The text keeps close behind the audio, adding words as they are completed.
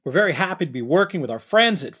We're very happy to be working with our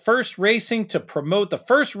friends at First Racing to promote the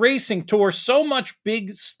First Racing Tour. So much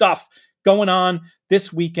big stuff going on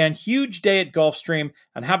this weekend. Huge day at Gulfstream.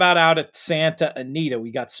 And how about out at Santa Anita? We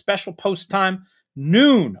got special post time,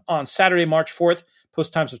 noon on Saturday, March 4th.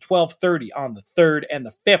 Post times of 12:30 on the 3rd and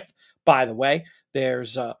the 5th, by the way.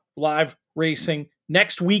 There's live racing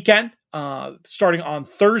next weekend, starting on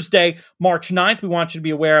Thursday, March 9th. We want you to be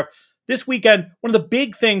aware of this weekend, one of the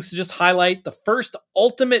big things to just highlight, the first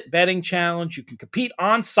Ultimate Betting Challenge. You can compete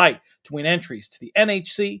on site to win entries to the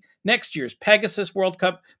NHC, next year's Pegasus World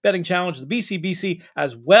Cup Betting Challenge, the BCBC,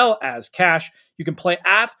 as well as cash. You can play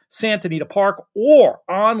at Santa Anita Park or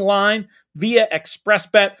online via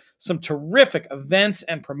ExpressBet. Some terrific events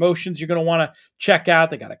and promotions you're going to want to check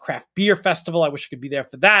out. They got a craft beer festival. I wish I could be there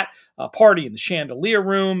for that. A party in the Chandelier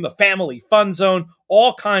Room, the Family Fun Zone,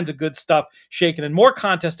 all kinds of good stuff shaking, and more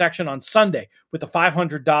contest action on Sunday with the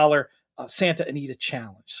 $500 Santa Anita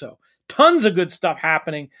Challenge. So tons of good stuff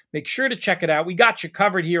happening. Make sure to check it out. We got you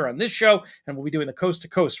covered here on this show, and we'll be doing the Coast to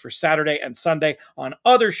Coast for Saturday and Sunday on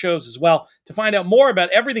other shows as well. To find out more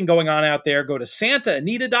about everything going on out there, go to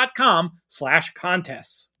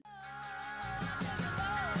santaanita.com/contests.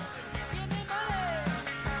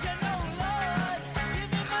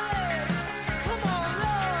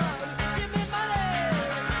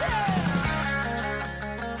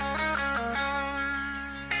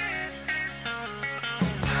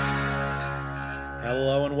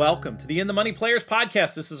 Hello and welcome to the In the Money Players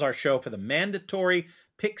podcast. This is our show for the mandatory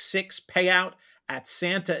Pick Six payout at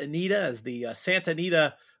Santa Anita as the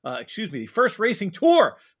the First Racing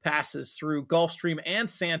Tour passes through Gulfstream and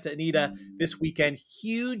Santa Anita this weekend.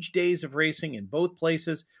 Huge days of racing in both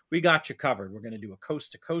places. We got you covered. We're going to do a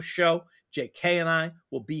coast-to-coast show. JK and I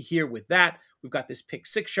will be here with that. We've got this Pick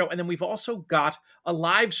Six show, and then we've also got a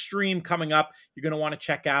live stream coming up you're going to want to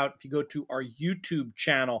check out. If you go to our YouTube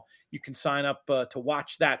channel, you can sign up to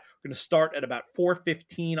watch that. We're going to start at about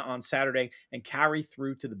 4:15 on Saturday and carry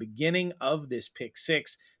through to the beginning of this Pick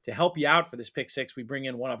Six. To help you out for this Pick Six, we bring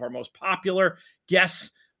in one of our most popular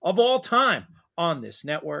guests of all time on this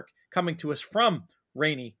network, coming to us from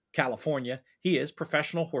rainy California. He is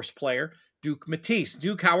professional horse player Duke Matisse.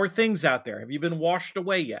 Duke, how are things out there? Have you been washed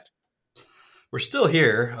away yet? We're still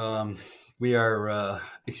here. We are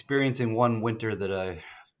experiencing one winter that I've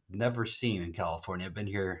never seen in California. I've been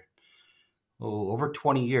here over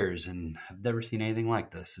 20 years, and I've never seen anything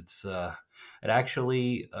like this. It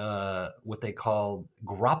actually, what they call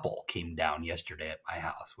grapple came down yesterday at my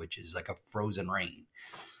house, which is like a frozen rain.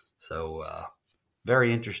 So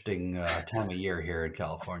very interesting time of year here in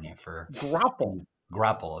California for grapple.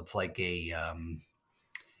 Grapple. It's like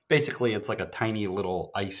basically it's like a tiny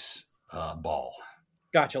little ice ball.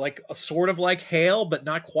 Gotcha. Like a sort of like hail, but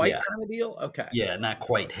not quite kind of deal. Okay. Yeah, not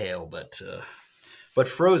quite hail, but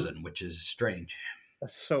frozen, which is strange.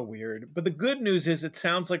 That's so weird. But the good news is it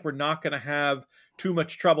sounds like we're not going to have too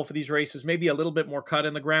much trouble for these races. Maybe a little bit more cut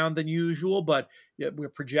in the ground than usual, but we're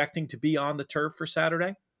projecting to be on the turf for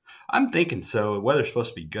Saturday. I'm thinking so. Weather's supposed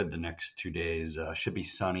to be good the next 2 days. Should be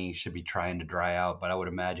sunny, should be trying to dry out, but I would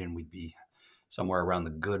imagine we'd be somewhere around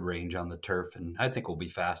the good range on the turf, and I think we'll be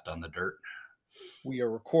fast on the dirt. We are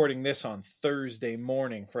recording this on Thursday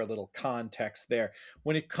morning for a little context there.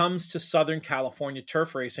 When it comes to Southern California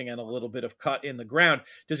turf racing and a little bit of cut in the ground,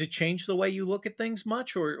 does it change the way you look at things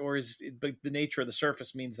much, or is it, the nature of the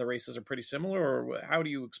surface means the races are pretty similar, or how do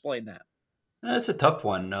you explain that? That's a tough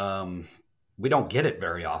one. We don't get it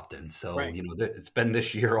very often, so right. It's been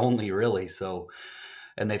this year only, really. So,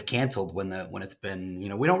 and they've canceled when it's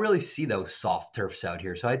been. We don't really see those soft turfs out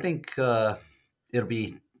here. So I think it'll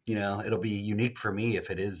be unique for me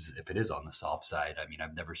if it is on the soft side. I mean,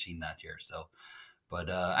 I've never seen that here. So,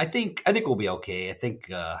 but I think we'll be okay. I think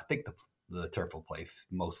the turf will play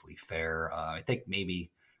mostly fair. I think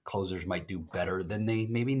maybe closers might do better than they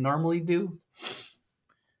maybe normally do.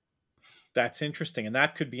 That's interesting. And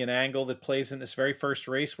that could be an angle that plays in this very first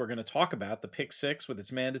race we're going to talk about. The Pick Six with its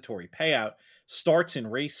mandatory payout starts in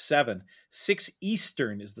race 7. 6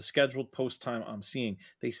 Eastern is the scheduled post time I'm seeing.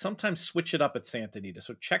 They sometimes switch it up at Santa Anita,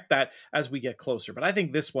 so check that as we get closer. But I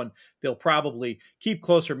think this one, they'll probably keep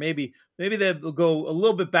closer. Maybe they'll go a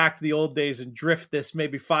little bit back to the old days and drift this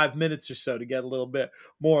maybe 5 minutes or so to get a little bit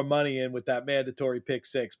more money in with that mandatory Pick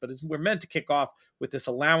Six. But we're meant to kick off with this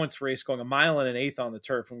allowance race going 1 1/8 miles on the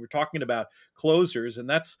turf. And we're talking about closers, and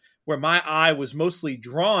that's where my eye was mostly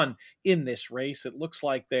drawn in this race. It looks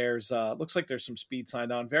like there's some speed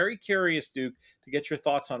signed on. Very curious, Duke, to get your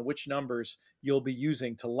thoughts on which numbers you'll be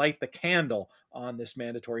using to light the candle on this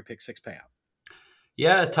mandatory Pick Six payout.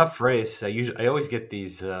 Yeah, tough race. I always get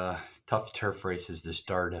these tough turf races to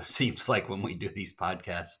start. Seems like when we do these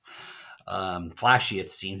podcasts, Flashy it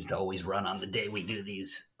seems to always run on the day we do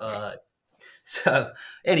these. So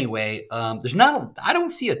anyway, there's not. I don't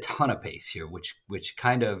see a ton of pace here, which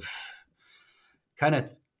kind of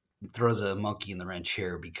throws a monkey in the wrench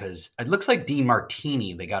here because it looks like Dean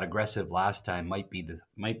Martini. They got aggressive last time. Might be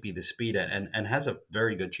the speed and has a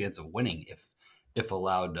very good chance of winning if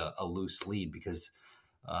allowed a loose lead because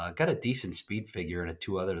got a decent speed figure and a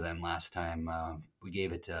 2 other than last time. We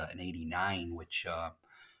gave it an 89, which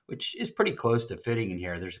is pretty close to fitting in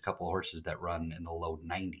here. There's a couple of horses that run in the low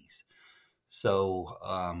 90s. So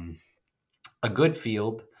a good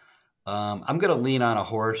field. I'm going to lean on a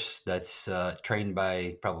horse that's trained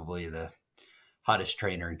by probably the hottest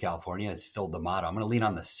trainer in California. It's Phil D'Amato. I'm going to lean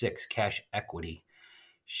on the 6, Cash Equity.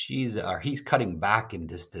 He's cutting back in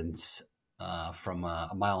distance from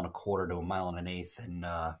a mile and a quarter to a mile and an eighth, and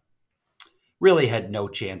really had no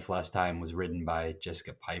chance last time. Was ridden by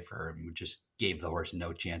Jessica Pfeiffer, and we just gave the horse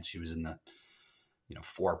no chance. She was in the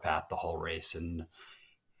 4 path the whole race, and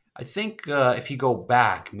I think if you go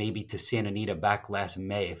back maybe to Santa Anita back last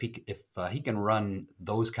May, if he can run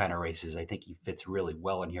those kind of races, I think he fits really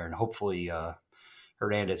well in here. And hopefully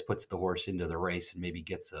Hernandez puts the horse into the race and maybe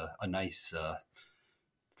gets a nice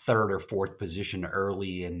 3rd or 4th position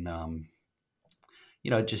early and,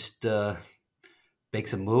 just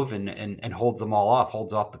makes a move and holds them all off,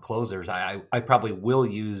 holds off the closers. I probably will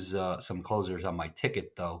use some closers on my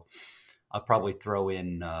ticket, though. I'll probably throw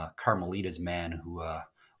in Carmelita's Man, who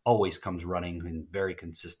always comes running and very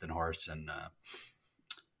consistent horse,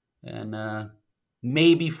 and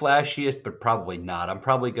maybe flashiest, but probably not. I'm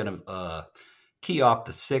probably going to key off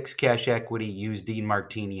the 6, Cash Equity, use Dean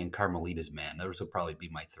Martini, and Carmelita's Man. Those will probably be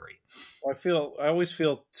my 3. I always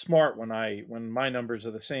feel smart when my numbers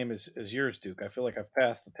are the same as yours, Duke. I feel like I've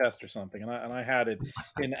passed the test or something, and I had it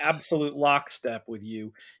in absolute lockstep with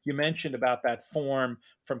you. You mentioned about that form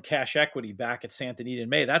from Cash Equity back at Santa Anita in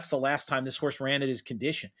May. That's the last time this horse ran at his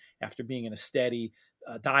condition after being in a steady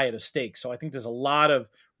diet of stakes. So I think there's a lot of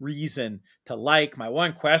reason to like. My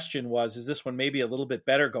one question was, is this one maybe a little bit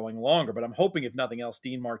better going longer? But I'm hoping, if nothing else,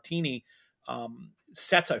 Dean Martini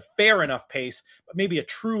sets a fair enough pace, but maybe a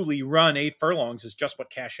truly run 8 furlongs is just what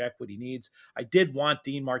Cash Equity needs. I did want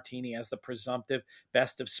Dean Martini as the presumptive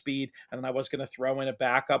best of speed, and then I was going to throw in a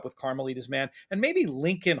backup with Carmelita's Man and maybe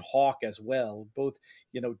Lincoln Hawk as well. Both,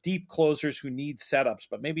 deep closers who need setups,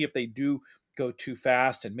 but maybe if they do go too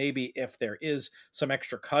fast, and maybe if there is some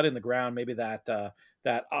extra cut in the ground, maybe that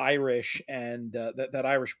Irish and that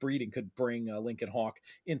Irish breeding could bring Lincoln Hawk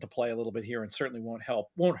into play a little bit here, and certainly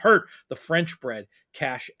won't hurt the French bred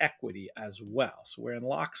Cash Equity as well. So we're in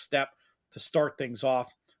lockstep to start things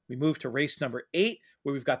off. We move to race number 8,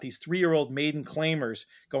 where we've got these 3-year-old maiden claimers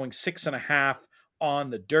going 6.5 on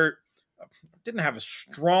the dirt. Didn't have a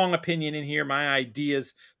strong opinion in here. My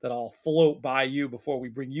ideas that I'll float by you before we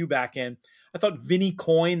bring you back in. I thought Vinnie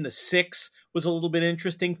Coin, the 6, was a little bit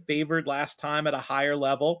interesting. Favored last time at a higher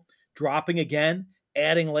level. Dropping again,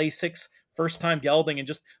 adding Lasix, first time gelding, and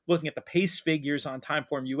just looking at the pace figures on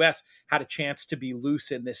Timeform US, had a chance to be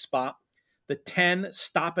loose in this spot. The 10,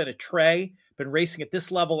 Stop at a Tray, been racing at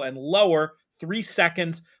this level and lower, 3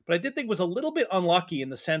 seconds, but I did think was a little bit unlucky in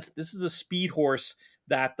the sense that this is a speed horse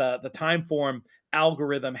that the Timeform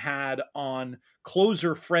algorithm had on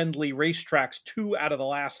closer-friendly racetracks 2 out of the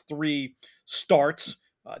last 3 starts.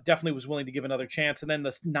 Definitely was willing to give another chance. And then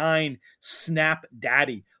the 9, Snap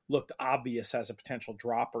Daddy, looked obvious as a potential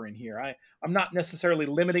dropper in here. I'm not necessarily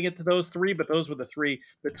limiting it to those 3, but those were the 3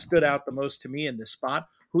 that stood out the most to me in this spot.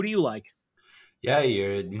 Who do you like? Yeah,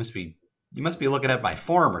 you must be looking at my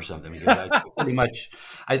form or something, because I pretty much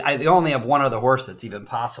I only have one other horse that's even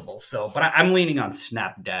possible. So, but I'm leaning on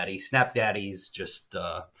Snap Daddy. Snap Daddy's just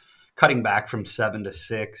cutting back from 7 to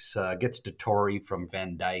 6. Gets to Tory from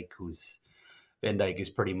Van Dyke, Van Dyke is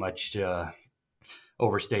pretty much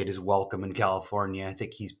overstayed his welcome in California. I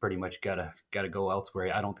think he's pretty much got to go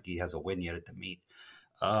elsewhere. I don't think he has a win yet at the meet.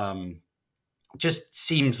 Just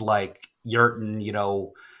seems like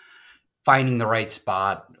Yurton, finding the right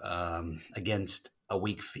spot against a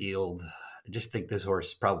weak field. I just think this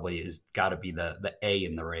horse probably is got to be the A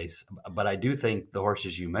in the race. But I do think the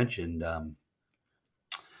horses you mentioned,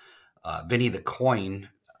 Vinny the Coin,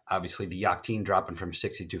 obviously the Yachteen dropping from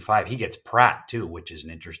 62.5. He gets Pratt too, which is an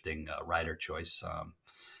interesting rider choice,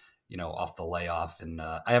 off the layoff. And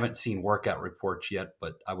I haven't seen workout reports yet,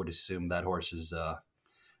 but I would assume that horse is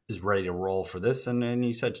ready to roll for this. And then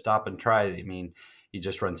you said Stop and Try. I mean, he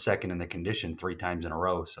just run second in the condition 3 times in a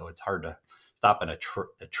row, so it's hard to stop in a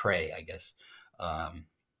tray, I guess.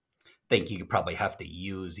 think you probably have to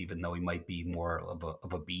use, even though he might be more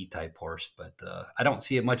of a B type horse. But I don't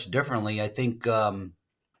see it much differently. I think the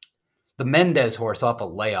Mendez horse off a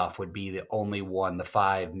layoff would be the only one, the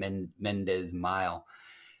 5 Mendez Mile.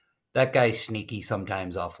 That guy's sneaky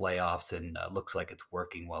sometimes off layoffs and looks like it's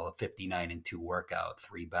working well. A 59-2 workout,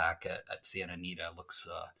 3 back at Santa Anita looks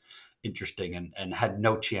interesting and had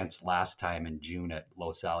no chance last time in June at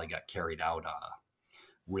Los Al. He got carried out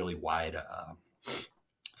really wide.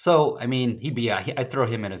 So, I mean, I'd throw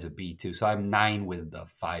him in as a B too. So I'm 9 with the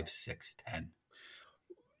 5, 6, 10.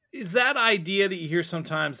 Is that idea that you hear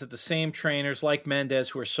sometimes that the same trainers like Mendez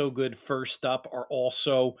who are so good first up are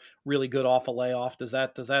also really good off a layoff? Does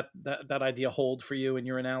that idea hold for you in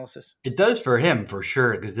your analysis? It does for him for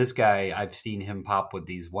sure, because this guy, I've seen him pop with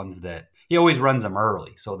these ones that he always runs them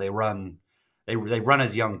early. So they run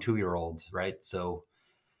as young 2-year-olds, right? So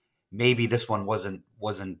maybe this one wasn't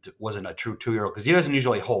a true 2-year-old, because he doesn't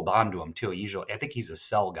usually hold on to them too. I think he's a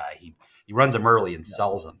sell guy. He runs them early and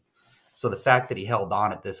sells them. So the fact that he held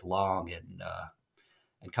on it this long and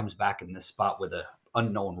comes back in this spot with an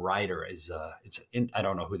unknown rider I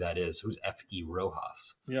don't know who that is. Who's F.E.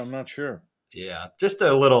 Rojas? Yeah, I'm not sure. Yeah, just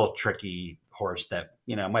a little tricky horse that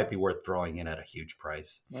might be worth throwing in at a huge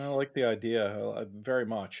price. I like the idea very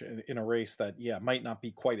much in a race that might not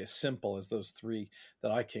be quite as simple as those 3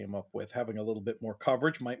 that I came up with. Having a little bit more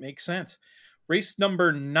coverage might make sense. Race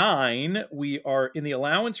number 9, we are in the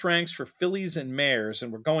allowance ranks for fillies and mares,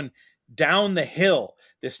 and we're going down the hill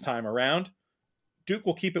this time around. Duke,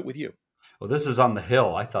 will keep it with you. Well, this is on the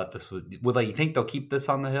hill. I thought this would you think they'll keep this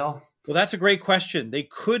on the hill? Well, that's a great question. They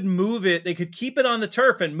could move it. They could keep it on the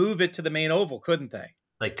turf and move it to the main oval, couldn't they?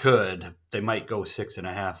 They could. They might go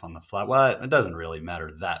 6.5 on the flat. Well, it doesn't really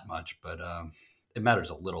matter that much, but it matters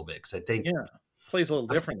a little bit, because I think plays a little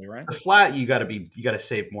differently, right? The flat, you got to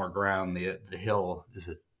save more ground. The hill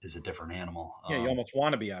is a different animal. You almost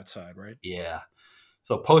want to be outside, right? Yeah.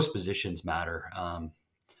 So post positions matter,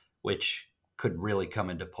 which could really come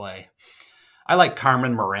into play. I like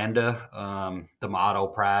Carmen Miranda. D'Amato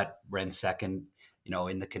Prat ran second,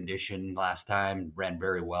 in the condition last time, ran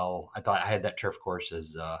very well. I thought I had that turf course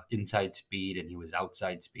as inside speed, and he was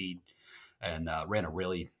outside speed, and ran a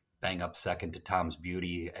really bang up second to Tom's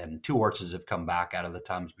Beauty. And 2 horses have come back out of the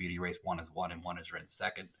Tom's Beauty race. One is won and one is ran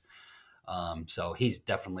second. So she's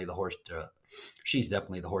definitely the horse to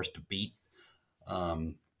beat.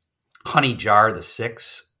 Honey Jar, the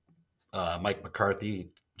 6, Mike McCarthy,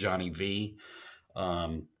 Johnny V,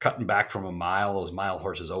 cutting back from a mile. Those mile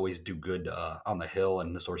horses always do good on the hill,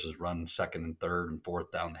 and this horse has run 2nd and 3rd and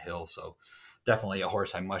 4th down the hill. So definitely a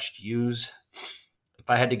horse I must use. If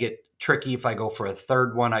I had to get tricky, if I go for a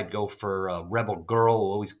 3rd one, I'd go for Rebel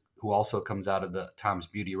Girl, who also comes out of the Tom's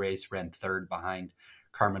Beauty race, ran 3rd behind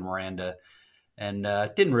Carmen Miranda, and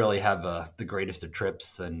didn't really have the greatest of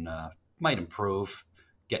trips, and might improve,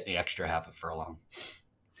 get the extra half a furlong.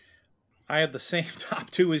 I had the same top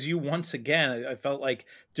 2 as you once again. I felt like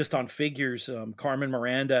just on figures, Carmen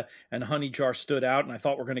Miranda and Honey Jar stood out, and I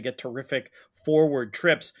thought we're going to get terrific forward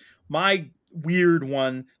trips. My weird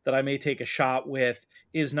one that I may take a shot with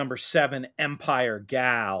is number 7, Empire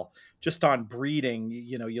Gal. Just on breeding,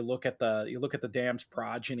 you look at the dam's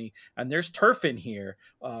progeny, and there's turf in here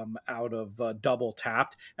out of Double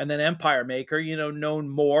Tapped, and then Empire Maker, known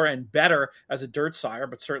more and better as a dirt sire,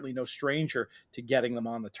 but certainly no stranger to getting them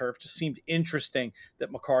on the turf. Just seemed interesting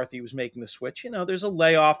that McCarthy was making the switch. There's a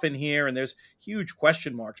layoff in here, and there's huge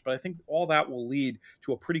question marks, but I think all that will lead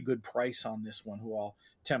to a pretty good price on this one, who I'll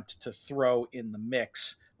attempt to throw in the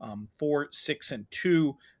mix. 4, 6, and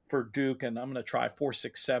 2. For Duke, and I'm going to try 4,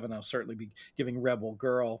 6, 7. I'll certainly be giving Rebel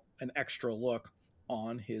Girl an extra look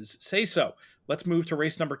on his say-so. Let's move to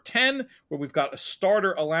race number 10, where we've got a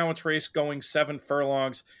starter allowance race going 7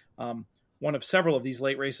 furlongs. One of several of these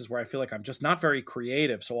late races where I feel like I'm just not very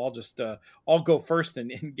creative, so I'll go first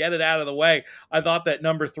and get it out of the way. I thought that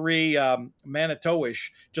number 3,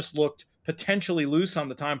 Manitowish, just looked potentially loose on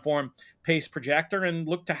the time form pace projector and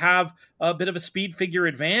looked to have a bit of a speed figure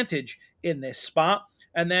advantage in this spot.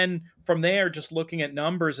 And then from there, just looking at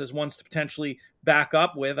numbers as ones to potentially back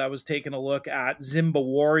up with, I was taking a look at Zimba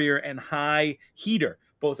Warrior and High Heater,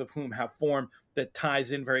 both of whom have form that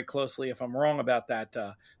ties in very closely. If I'm wrong about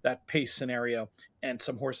that pace scenario, and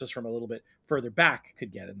some horses from a little bit further back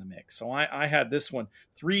could get in the mix. So I had this one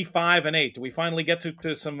 3, 5, and 8. Do we finally get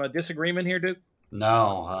to some disagreement here, Duke?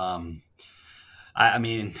 No. I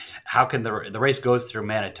mean, how can the race goes through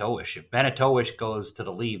Manitowish? If Manitowish goes to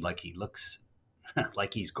the lead like he looks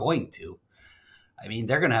like he's going to, I mean,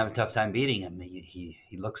 they're going to have a tough time beating him. He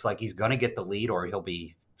looks like he's going to get the lead, or he'll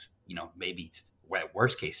be, maybe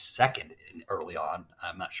worst case second early on.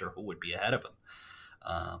 I'm not sure who would be ahead of him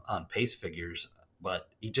on pace figures, but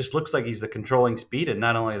he just looks like he's the controlling speed. And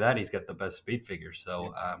not only that, he's got the best speed figures.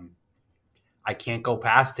 So I can't go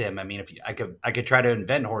past him. I mean, I could try to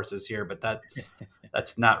invent horses here, but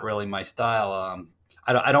that's not really my style.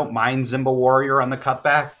 I don't mind Zimba Warrior on the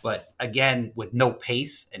cutback, but again, with no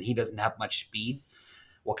pace and he doesn't have much speed,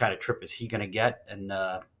 what kind of trip is he going to get? And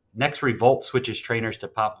next, Revolt switches trainers to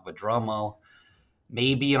Papadromo.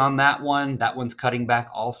 Maybe on that one. That one's cutting back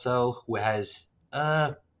also, who has,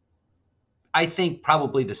 I think,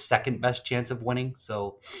 probably the second best chance of winning.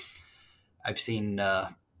 So I've seen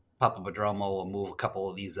Papadromo move a couple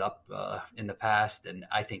of these up in the past, and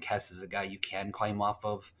I think Hess is a guy you can climb off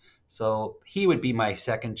of. So he would be my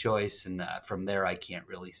second choice, and from there I can't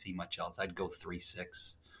really see much else. I'd go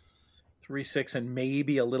 3-6. 3-6 and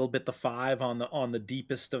maybe a little bit the 5 on the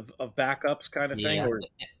deepest of backups kind of thing. Or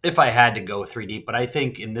if I had to go 3 deep, but I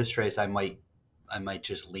think in this race I might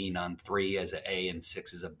just lean on 3 as an A and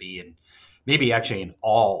 6 as a B, and maybe actually an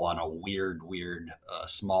all on a weird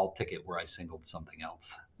small ticket where I singled something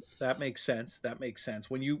else. That makes sense.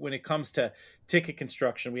 When it comes to ticket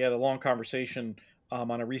construction, we had a long conversation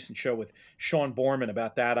on a recent show with Sean Borman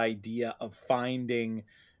about that idea of finding,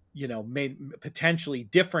 potentially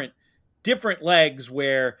different legs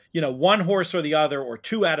where, one horse or the other or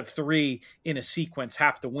 2 out of 3 in a sequence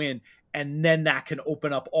have to win. And then that can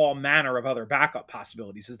open up all manner of other backup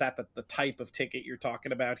possibilities. Is that the type of ticket you're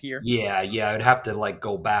talking about here? Yeah. I'd have to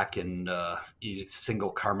go back and single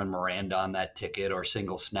Carmen Miranda on that ticket or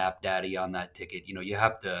single Snap Daddy on that ticket. You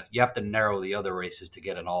have to narrow the other races to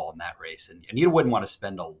get it all in that race, and you wouldn't want to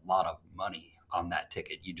spend a lot of money on that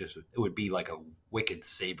ticket. It would be like a Wicked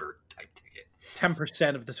Saber type ticket.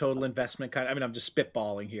 10% of the total investment I'm just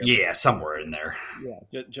spitballing here. Yeah, somewhere in there.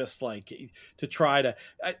 Yeah, just like to try to,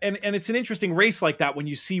 and it's an interesting race like that when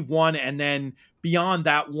you see one and then beyond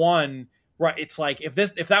that one, right? It's like if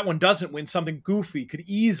that one doesn't win, something goofy could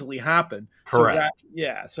easily happen. Correct.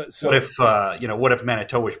 So what if what if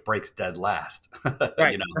Manitowish breaks dead last?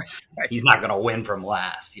 Right. He's not going to win from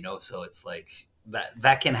last. So it's like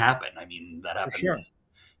that can happen. I mean, that happens. For sure.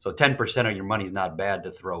 So 10% of your money's not bad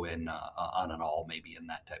to throw in on an all, maybe in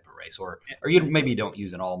that type of race, or you maybe don't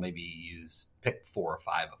use an all, maybe you pick 4 or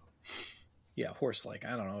 5 of them. Yeah, a horse like,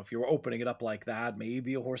 I don't know, if you were opening it up like that,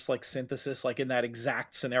 maybe a horse like Synthesis, like in that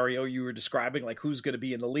exact scenario you were describing, like who's going to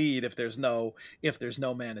be in the lead if there's no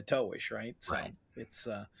Manitowish, right? So right. It's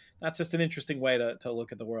that's just an interesting way to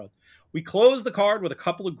look at the world. We close the card with a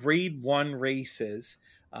couple of Grade 1 races.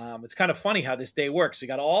 It's kind of funny how this day works. You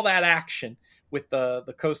got all that action with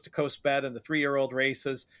the coast to coast bet and the 3-year-old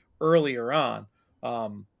races earlier on. I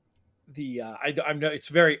know it's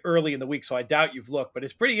very early in the week, so I doubt you've looked, but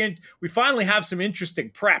it's we finally have some interesting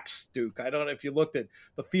preps, Duke. I don't know if you looked at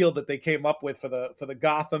the field that they came up with for the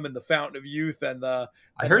Gotham and the Fountain of Youth and the.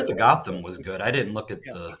 I heard the Gotham was good. I didn't look at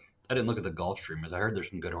the Gulfstreamers. I heard there's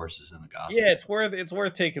some good horses in the Gotham. Yeah, it's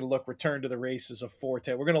worth taking a look. Return to the races of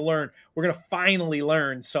Forte. We're going to finally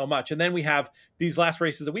learn so much. And then we have these last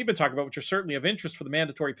races that we've been talking about, which are certainly of interest for the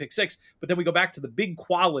mandatory pick 6. But then we go back to the big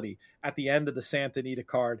quality at the end of the Santa Anita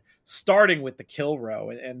card, starting with the Kilrow.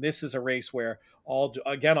 And this is a race where I'll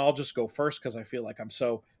just go first because I feel like I'm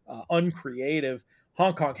so uncreative.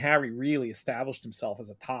 Hong Kong Harry really established himself as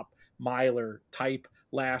a top miler type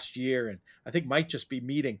last year, and I think might just be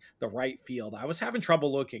meeting the right field. I was having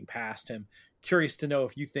trouble looking past him. Curious to know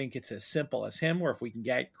if you think it's as simple as him or if we can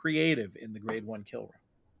get creative in the Grade 1 Kilrow.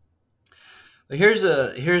 Here's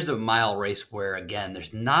a mile race where, again,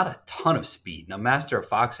 there's not a ton of speed. Now, Master of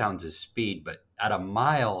Foxhounds is speed, but at a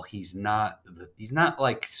mile, he's not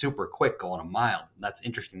like super quick going a mile. That's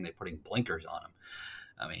interesting. They're putting blinkers on him.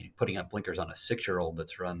 I mean, putting up blinkers on a 6-year-old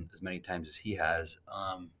that's run as many times as he has.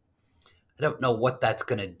 I don't know what that's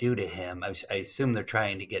going to do to him. I assume they're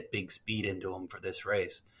trying to get big speed into him for this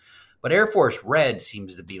race. But Air Force Red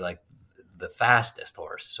seems to be like the fastest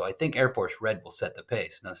horse. So I think Air Force Red will set the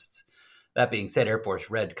pace. Now, that being said, Air Force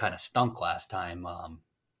Red kind of stunk last time.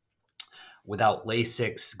 Without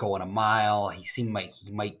Lasix going a mile, he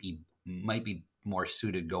might be more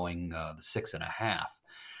suited going the 6.5.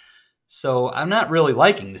 So I'm not really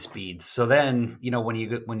liking the speeds. So then, when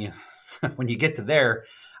you get to there,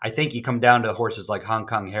 I think you come down to horses like Hong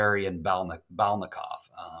Kong Harry and Balnikov.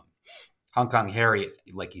 Hong Kong Harry,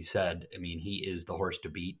 like you said, I mean, he is the horse to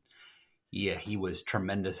beat. Yeah, he was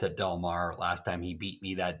tremendous at Del Mar last time. He beat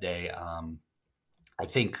me that day. I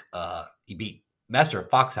think he beat Master of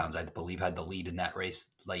Foxhounds, I believe, had the lead in that race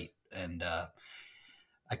late. And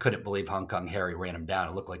I couldn't believe Hong Kong Harry ran him down.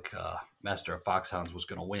 It looked like Master of Foxhounds was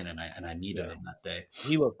going to win, and I needed him that day.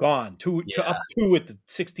 He looked gone. To up 2 at the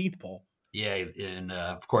 16th pole. Yeah, and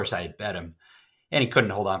of course I had bet him, and he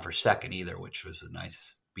couldn't hold on for second either, which was a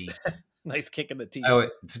nice beat. Nice kick in the teeth.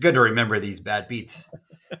 It's good to remember these bad beats.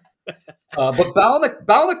 But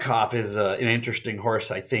Balnikov is an interesting horse,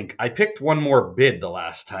 I think. I picked one more bid the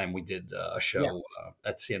last time we did a show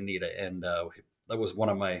at Santa Anita, and that was one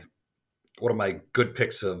of my good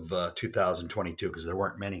picks of 2022 because there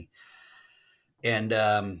weren't many. And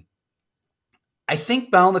I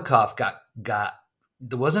think Balnikov got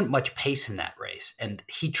there wasn't much pace in that race, and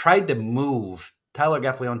he tried to move. Tyler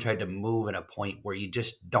Gaffalione tried to move in a point where you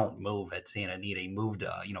just don't move at Santa Anita. He moved,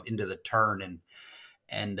 into the turn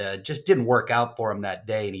and just didn't work out for him that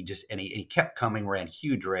day. And he kept coming, ran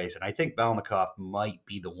huge race. And I think Balnikov might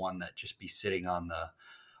be the one that just be sitting on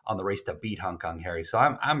the race to beat Hong Kong Harry. So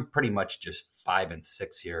I'm pretty much just 5 and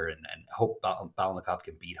 6 here, and hope Balnikov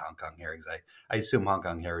can beat Hong Kong Harry. I assume Hong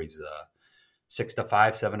Kong Harry's 6-5,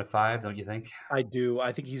 7-5, don't you think? I do.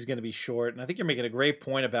 I think he's going to be short. And I think you're making a great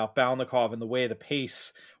point about Balnikov and the way the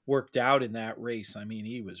pace worked out in that race. I mean,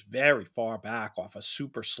 he was very far back off a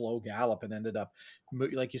super slow gallop and ended up,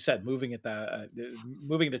 like you said, moving at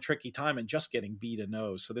a tricky time and just getting beat a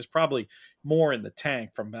nose. So there's probably more in the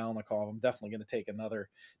tank from Balnikov. I'm definitely going to take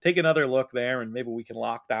another look there, and maybe we can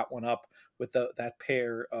lock that one up with that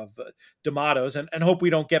pair of D'Amatos, and hope we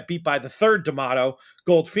don't get beat by the third D'Amato,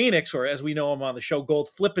 Gold Phoenix, or as we know him on the show, Gold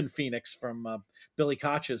Flippin' Phoenix from Billy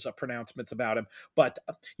Koch's pronouncements about him. But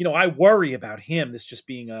I worry about him. This just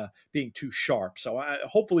being too sharp. So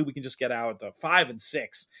hopefully we can just get out 5 and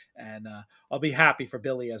 6, and I'll be happy for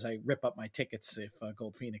Billy as I rip up my tickets if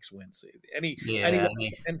Gold Phoenix wins. Any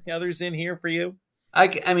others in here for you?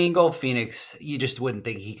 I mean, Gold Phoenix, you just wouldn't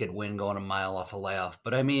think he could win going a mile off a layoff.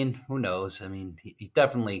 But I mean, who knows? I mean, he's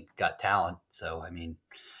definitely got talent. So I mean,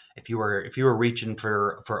 if you were reaching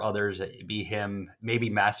for others, it'd be him. Maybe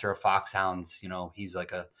Master of Foxhounds. He's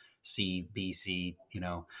like a C, B, C.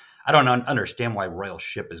 I don't understand why Royal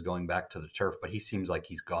Ship is going back to the turf, but he seems like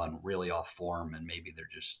he's gone really off form, and maybe they're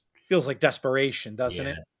just feels like desperation, doesn't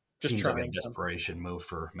it? Just seems like a desperation move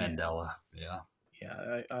for Mandella. Yeah.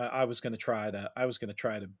 Yeah, I was going to try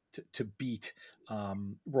to beat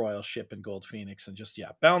Royal Ship and Gold Phoenix, and just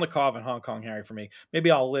Balnikov and Hong Kong Harry for me.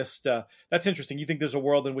 Maybe I'll list. That's interesting. You think there's a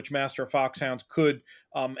world in which Master of Foxhounds could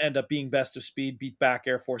end up being best of speed, beat back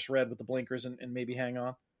Air Force Red with the blinkers, and maybe hang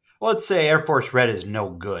on? Well, let's say Air Force Red is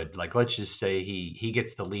no good. Like, let's just say he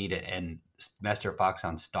gets the lead and Master of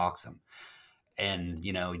Foxhounds stalks him. And,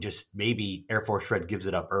 just maybe Air Force Red gives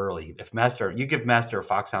it up early. If you give Master of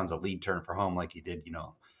Foxhounds a lead turn for home like you did,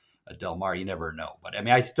 at Del Mar, you never know. But, I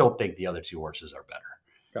mean, I still think the other two horses are better.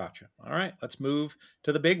 Gotcha. All right, let's move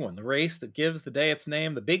to the big one, the race that gives the day its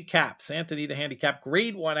name, the Big Cap, Santa Anita Handicap,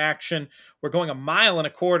 Grade 1 action. We're going 1.25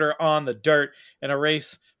 miles on the dirt in a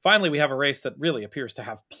race. Finally, we have a race that really appears to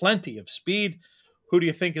have plenty of speed. Who do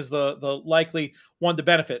you think is the likely one to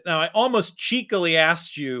benefit? Now, I almost cheekily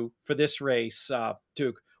asked you for this race,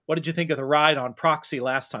 Duke, what did you think of the ride on Proxy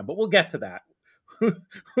last time? But we'll get to that.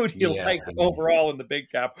 Who do you like overall in the Big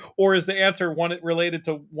Cap? Or is the answer one related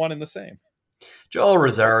to one and the same? Joel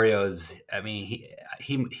Rosario's, I mean,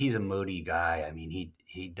 he's a moody guy. I mean,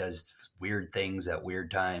 he does weird things at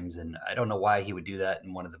weird times, and I don't know why he would do that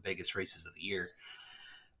in one of the biggest races of the year.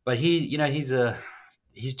 But he's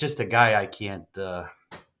just a guy I can't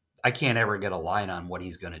ever get a line on what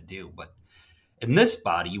he's going to do. But in this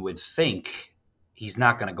body, you would think he's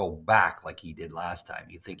not going to go back like he did last time.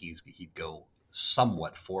 You think he'd go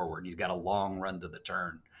somewhat forward. He's got a long run to the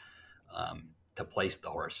turn to place the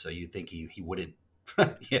horse, so you think he wouldn't.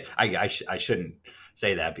 I shouldn't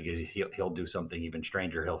say that because he'll do something even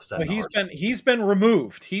stranger. He'll set. He's been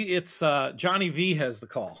removed. It's Johnny V has the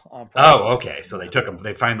call on. Oh, okay. So they took him.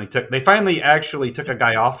 They finally actually took a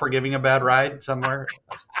guy off for giving a bad ride somewhere.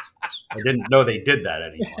 I didn't know they did that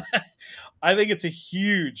anymore. I think it's a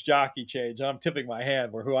huge jockey change. I'm tipping my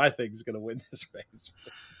hand for who I think is going to win this race.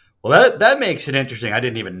 Well, that makes it interesting. I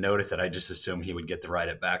didn't even notice it. I just assumed he would get to ride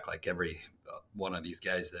it back like every one of these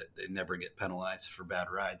guys that they never get penalized for bad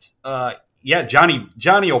rides.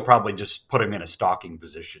 Johnny will probably just put him in a stalking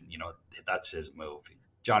position. That's his move.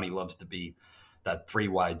 Johnny loves to be that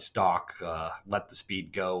 3-wide stalk, let the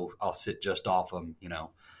speed go. I'll sit just off him,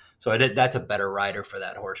 So that's a better rider for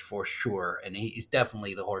that horse for sure. And he's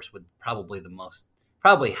definitely the horse with probably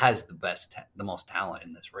has the most talent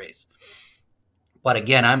in this race. But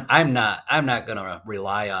again, I'm not going to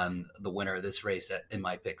rely on the winner of this race in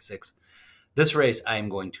my pick 6. This race, I'm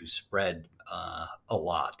going to spread a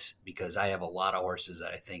lot because I have a lot of horses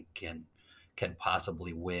that I think can can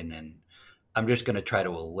possibly win, and I'm just going to try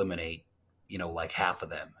to eliminate, like half of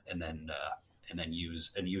them, and then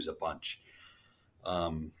use a bunch.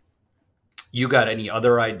 You got any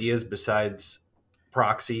other ideas besides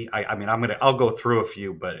Proxy? I mean, I'll go through a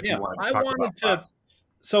few, but if you want to talk about Proxy.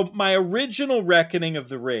 So my original reckoning of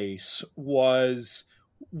the race was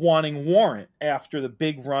wanting Warrant after the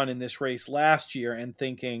big run in this race last year, and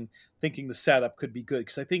thinking the setup could be good,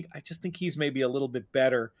 because I just think he's maybe a little bit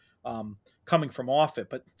better coming from off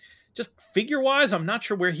it. But just figure wise, I'm not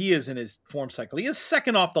sure where he is in his form cycle. He is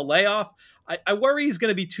second off the layoff. I worry he's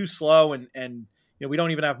going to be too slow, and we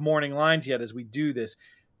don't even have morning lines yet as we do this.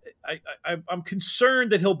 I'm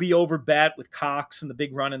concerned that he'll be over bet with Cox in the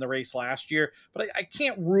big run in the race last year, but I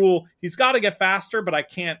can't rule. He's got to get faster, but I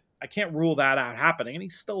can't rule that out happening. And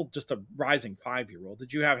he's still just a rising 5-year-old.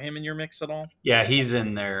 Did you have him in your mix at all? Yeah, he's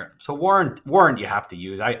in there. So Warren, you have to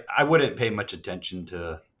use. I wouldn't pay much attention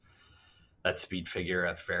to that speed figure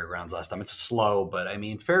at Fairgrounds last time. It's slow, but I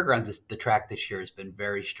mean, Fairgrounds, the track this year has been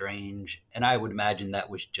very strange, and I would imagine that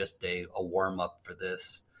was just a warm up for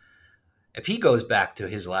this. If he goes back to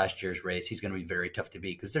his last year's race, he's going to be very tough to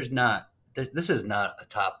beat, because this is not a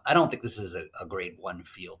top. I don't think this is a grade 1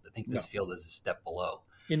 field. I think this field is a step below.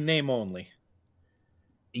 In name only.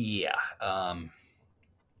 Yeah.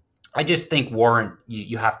 I just think Warren,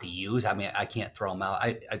 you have to use. I mean, I can't throw him out.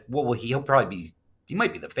 He'll probably be. He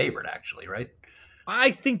might be the favorite, actually, right?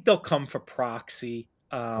 I think they'll come for Proxy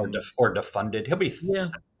or Defunded. He'll be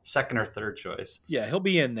second or third choice. Yeah, he'll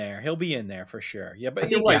be in there. He'll be in there for sure. Yeah, but I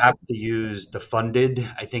think you have to use Defunded.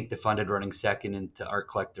 I think Defunded running second into Art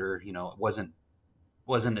Collector. It wasn't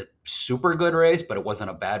a super good race, but it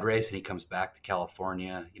wasn't a bad race, and he comes back to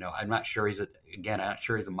California. I'm not sure he's a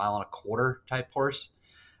 1.25-mile type horse.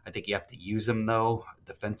 I think you have to use him though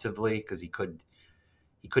defensively, because he could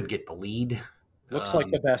get the lead. Looks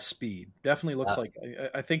like the best speed. Definitely looks like.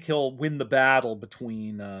 I think he'll win the battle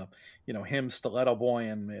between him, Stiletto Boy,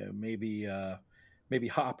 and maybe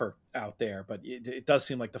Hopper out there. But it does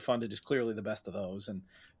seem like Defunded is clearly the best of those. And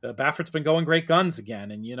Baffert's been going great guns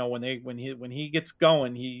again. And when he gets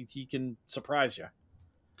going, he can surprise you.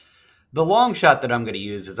 The long shot that I'm going to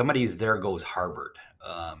use is There Goes Harvard,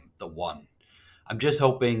 the one. I'm just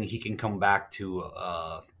hoping he can come back to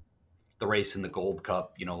the race in the Gold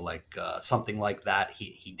Cup, something like that.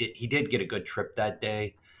 He did get a good trip that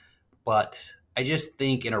day, but I just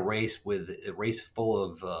think in a race full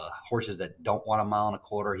of horses that don't want 1.25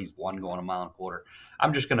 miles, he's one going 1.25 miles.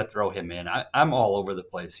 I'm just going to throw him in. I'm all over the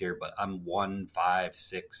place here, but I'm 1, 5,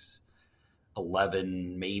 6,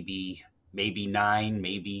 11, maybe 9,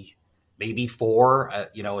 maybe 4.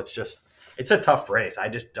 It's a tough race. I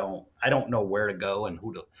don't know where to go and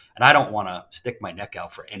and I don't want to stick my neck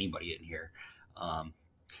out for anybody in here.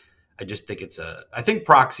 I just think I think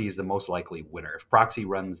Proxy is the most likely winner. If Proxy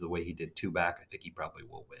runs the way he did 2 back, I think he probably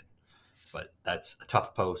will win. But that's a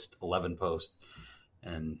tough post, 11 post,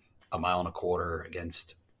 and 1.25 miles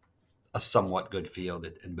against a somewhat good field.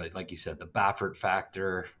 But like you said, the Baffert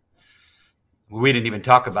factor. We didn't even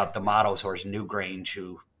talk about the Matos horse, Newgrange,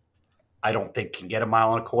 who I don't think can get 1.25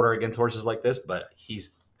 miles against horses like this, but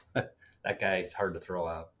that guy's hard to throw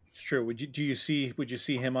out. It's true. Would you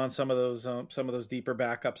see him on some of those deeper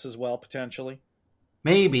backups as well, potentially?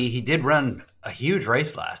 Maybe. He did run a huge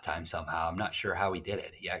race last time somehow. I'm not sure how he did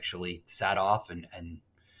it. He actually sat off, and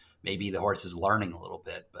maybe the horse is learning a little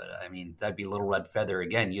bit, but I mean, that'd be a Little Red Feather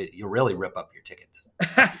again. You really rip up your tickets.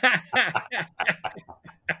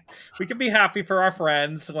 We can be happy for our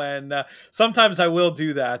friends when sometimes I will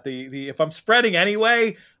do that. If I'm spreading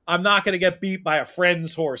anyway, I'm not going to get beat by a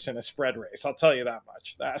friend's horse in a spread race. I'll tell you that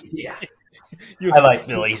much. Yeah. I like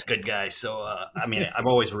Billy. He's a good guy. So, I'm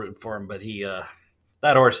always rooting for him, but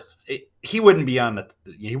that horse, he wouldn't be on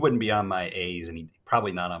my A's, and he's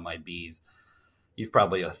probably not on my B's. He's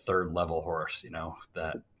probably a third level horse,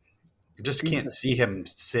 that I just can't see him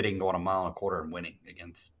sitting going 1.25 miles and winning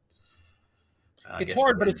against. It's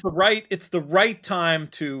hard, but it's the right time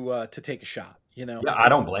to take a shot. Yeah, I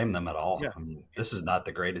don't blame them at all. Yeah. I mean, this is not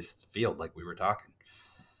the greatest field, like we were talking.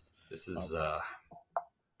 This is,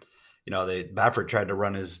 Baffert tried to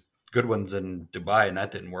run his good ones in Dubai, and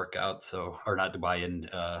that didn't work out. Or not Dubai, in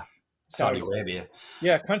Saudi Arabia.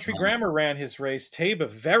 Yeah, Country Grammar ran his race. Taiba,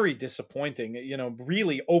 very disappointing.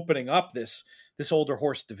 Really opening up this older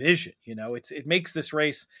horse division. It makes this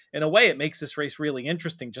race, in a way, it makes this race really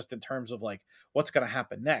interesting, just in terms of like what's going to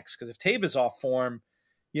happen next. Because if Taiba's off form,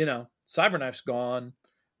 Cyberknife's gone.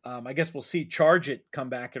 I guess we'll see Charge It come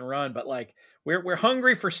back and run, but like we're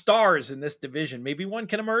hungry for stars in this division. Maybe one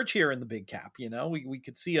can emerge here in the big cap. We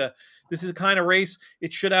could see this is a kind of race.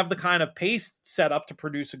 It should have the kind of pace set up to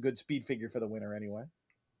produce a good speed figure for the winner anyway.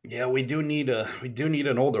 Yeah, we do need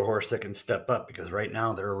an older horse that can step up, because right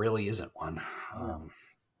now there really isn't one.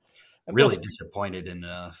 Really disappointed in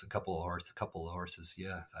a couple of horses.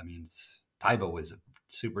 Yeah, I mean, Taiba was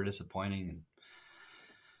super disappointing,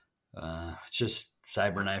 and it's just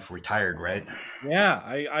Cyberknife retired, right? Yeah,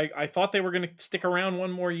 I thought they were going to stick around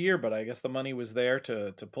one more year, but I guess the money was there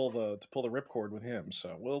to pull the ripcord with him.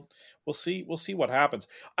 So we'll see what happens.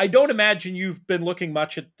 I don't imagine you've been looking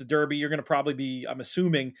much at the Derby. You're going to probably be, I'm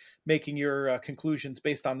assuming, making your conclusions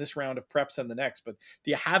based on this round of preps and the next. But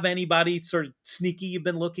do you have anybody sort of sneaky you've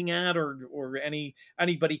been looking at, or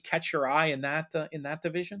anybody catch your eye in that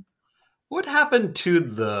division? What happened to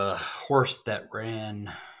the horse that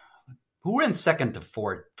ran? Who ran second to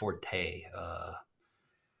Forte?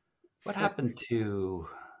 What happened to?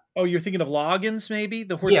 Oh, you're thinking of Loggins, maybe?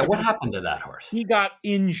 The horse. Yeah, what happened to that horse? He got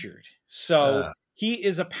injured. So he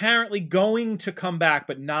is apparently going to come back,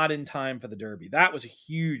 but not in time for the Derby. That was a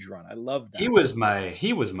huge run. I love that. He was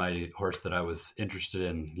my horse that I was interested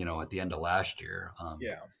in, at the end of last year.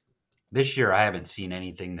 This year I haven't seen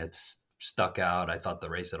anything that's stuck out. I thought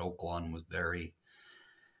the race at Oaklawn was very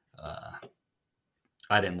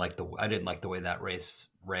I didn't like the way that race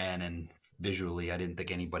ran, and visually I didn't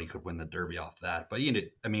think anybody could win the Derby off that. But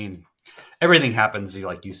I mean, everything happens,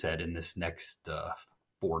 like you said, in this next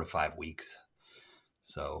 4 to 5 weeks.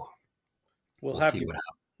 So we'll see what happens.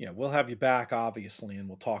 Yeah, we'll have you back, obviously, and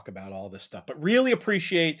we'll talk about all this stuff. But really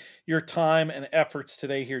appreciate your time and efforts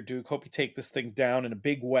today here, Duke. Hope you take this thing down in a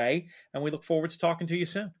big way, and we look forward to talking to you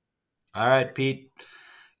soon. All right, Pete.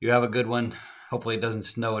 You have a good one. Hopefully it doesn't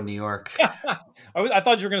snow in New York. I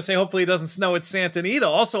thought you were going to say hopefully it doesn't snow at Santa Anita.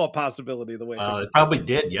 Also a possibility the way. It probably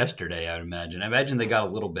did yesterday, I would imagine. I imagine they got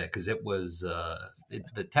a little bit, because it was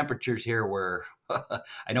the temperatures here were,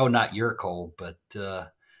 I know not your cold, but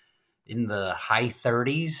in the high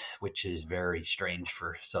 30s, which is very strange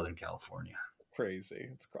for Southern California. It's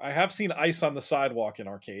crazy. I have seen ice on the sidewalk in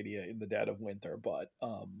Arcadia in the dead of winter, but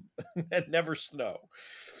never snow.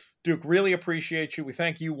 Duke, really appreciate you. We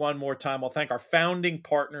thank you one more time. I'll thank our founding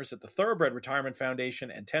partners at the Thoroughbred Retirement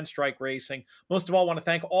Foundation and 10 Strike Racing. Most of all, I want to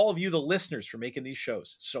thank all of you, the listeners, for making these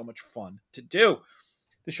shows so much fun to do.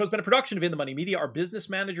 This show's been a production of In the Money Media. Our business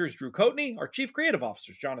manager is Drew Coatney. Our chief creative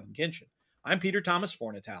officer is Jonathan Kinchin. I'm Peter Thomas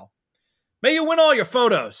Fornatal. May you win all your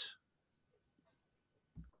photos.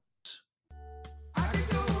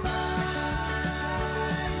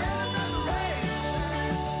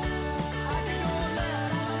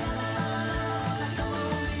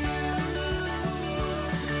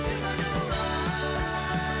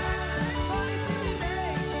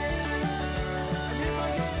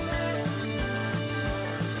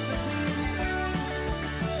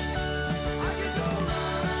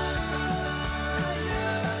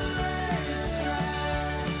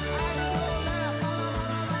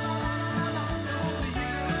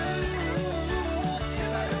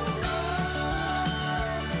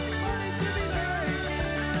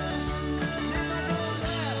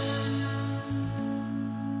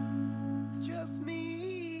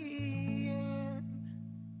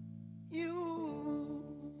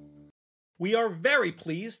 We are very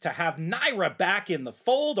pleased to have NYRA back in the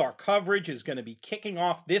fold. Our coverage is going to be kicking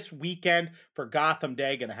off this weekend for Gotham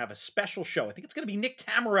Day. Going to have a special show. I think it's going to be Nick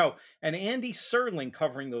Tamero and Andy Serling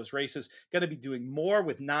covering those races. Going to be doing more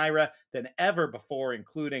with NYRA than ever before,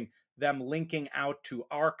 including them linking out to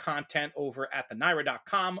our content over at the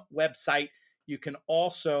NYRA.com website. You can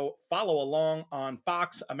also follow along on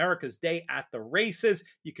Fox America's Day at the Races.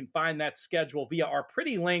 You can find that schedule via our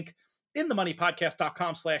pretty link in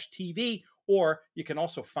themoneypodcast.com/TV, or you can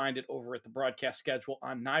also find it over at the broadcast schedule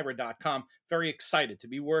on NYRA.com. Very excited to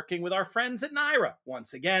be working with our friends at NYRA.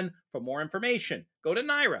 Once again, for more information, go to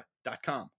NYRA.com.